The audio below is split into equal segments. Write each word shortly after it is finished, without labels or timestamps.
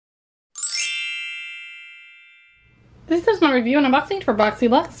This is my review and unboxing for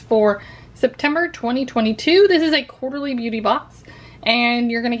BoxyLuxe for September 2022. This is a quarterly beauty box, and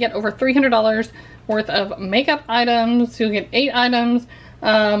you're going to get over $300 worth of makeup items. You'll get 8 items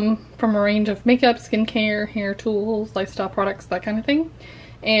from a range of makeup, skincare, hair tools, lifestyle products, that kind of thing.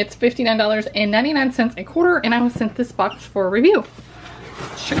 It's $59.99 a quarter, and I was sent this box for a review.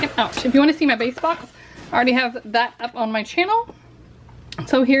 Check it out. If you want to see my base box, I already have that up on my channel.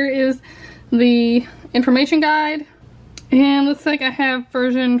 So here is the information guide. And looks like I have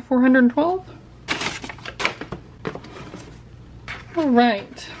version 412.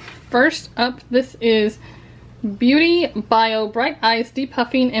 Alright, first up, this is Beauty Bio Bright Eyes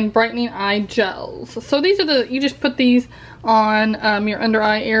Depuffing and Brightening Eye Gels. So these are you just put these on your under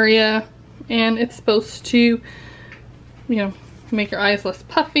eye area, and it's supposed to, make your eyes less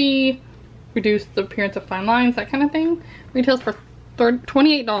puffy, reduce the appearance of fine lines, that kind of thing. Retails for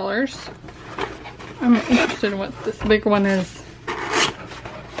 $28. I'm interested in what this big one is.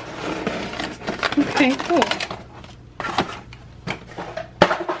 Okay, cool.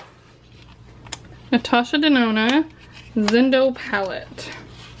 Natasha Denona Zendo Palette.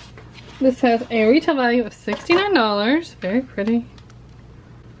 This has a retail value of $69. Very pretty.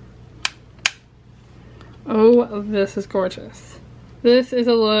 Oh, this is gorgeous. This is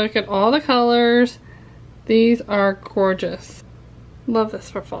a look at all the colors. These are gorgeous. Love this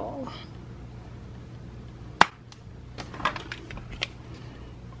for fall.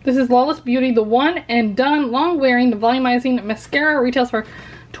 This is Lawless Beauty, the One and Done Long Wearing Volumizing Mascara. Retails for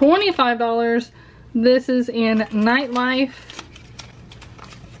 $25. This is in Nightlife.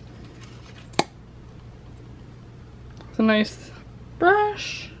 It's a nice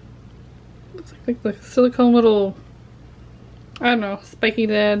brush. Looks like the silicone little, I don't know, spiky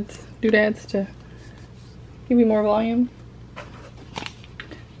doodads to give you more volume.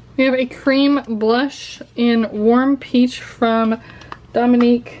 We have a cream blush in Warm Peach from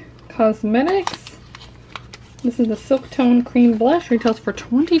Dominique Cosmetics. This is the Silk Tone Cream Blush. Retails for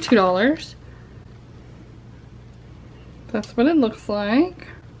 $22. That's what it looks like.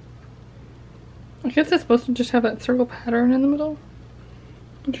 I guess it's supposed to just have that circle pattern in the middle.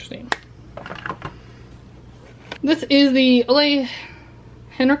 Interesting. This is the Ole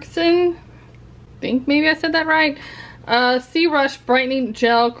Henriksen, I think maybe I said that right. Sea Rush Brightening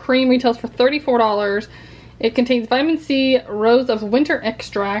Gel Cream. Retails for $34. It contains vitamin C, rose of winter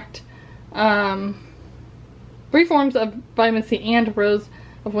extract, 3 forms of vitamin C and rose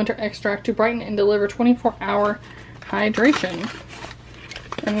of winter extract to brighten and deliver 24-hour hydration.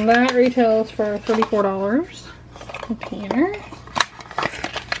 And that retails for $34. Here.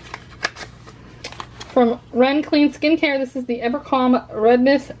 From Ren Clean Skincare, this is the Evercalm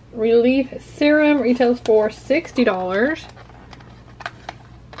Redness Relief Serum. Retails for $60.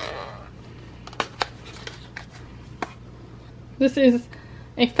 This is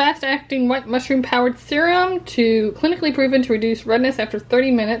a fast-acting white mushroom-powered serum clinically proven to reduce redness after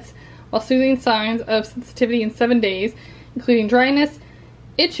 30 minutes while soothing signs of sensitivity in 7 days, including dryness,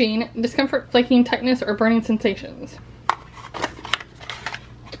 itching, discomfort, flaking, tightness, or burning sensations.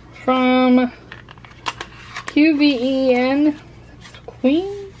 From QVEN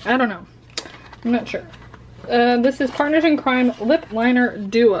Queen? I don't know. I'm not sure. This is Partners in Crime Lip Liner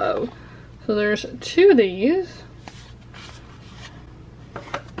Duo. So there's 2 of these.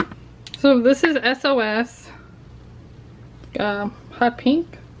 So this is SOS, hot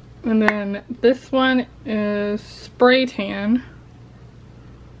pink, and then this one is spray tan.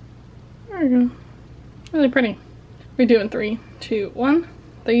 There we go. Really pretty. We do in 3, 2, 1.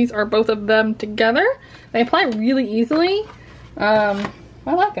 These are both of them together. They apply really easily. I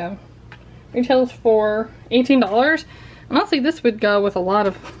like them. Retails for $18. And honestly, this would go with a lot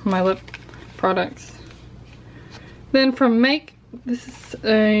of my lip products. Then from Make, this is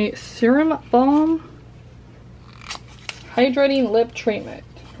a Serum Balm Hydrating Lip Treatment.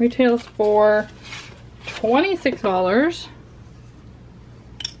 Retails for $26.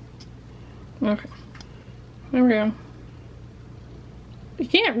 Okay. There we go. You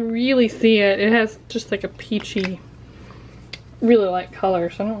can't really see it. It has just like a peachy, really light color.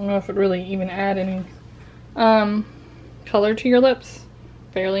 So I don't know if it really even add any color to your lips.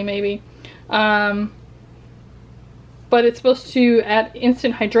 Barely, maybe. But it's supposed to add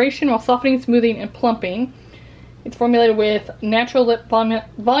instant hydration while softening, smoothing, and plumping. It's formulated with natural lip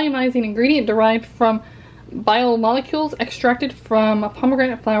volumizing ingredient derived from biomolecules extracted from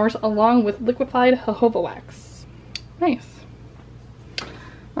pomegranate flowers along with liquefied jojoba wax. Nice.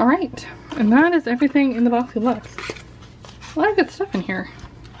 Alright, and that is everything in the BoxyLuxe. A lot of good stuff in here.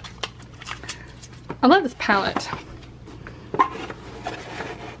 I love this palette.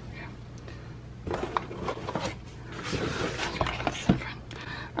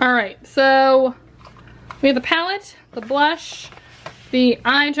 Alright, so we have the palette, the blush, the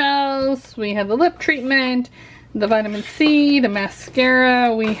eye gels, we have the lip treatment, the vitamin C, the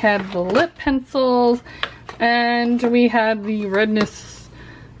mascara, we had the lip pencils, and we had the redness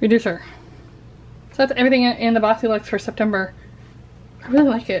reducer. So that's everything in the BoxyLuxe for September. I really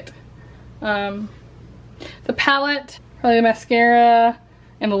like it. The palette, probably the mascara,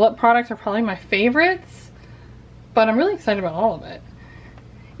 and the lip products are probably my favorites, but I'm really excited about all of it.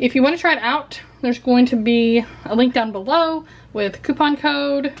 If you want to try it out, there's going to be a link down below with coupon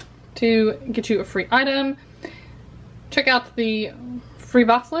code to get you a free item. Check out the free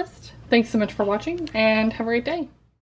box list. Thanks so much for watching and have a great day.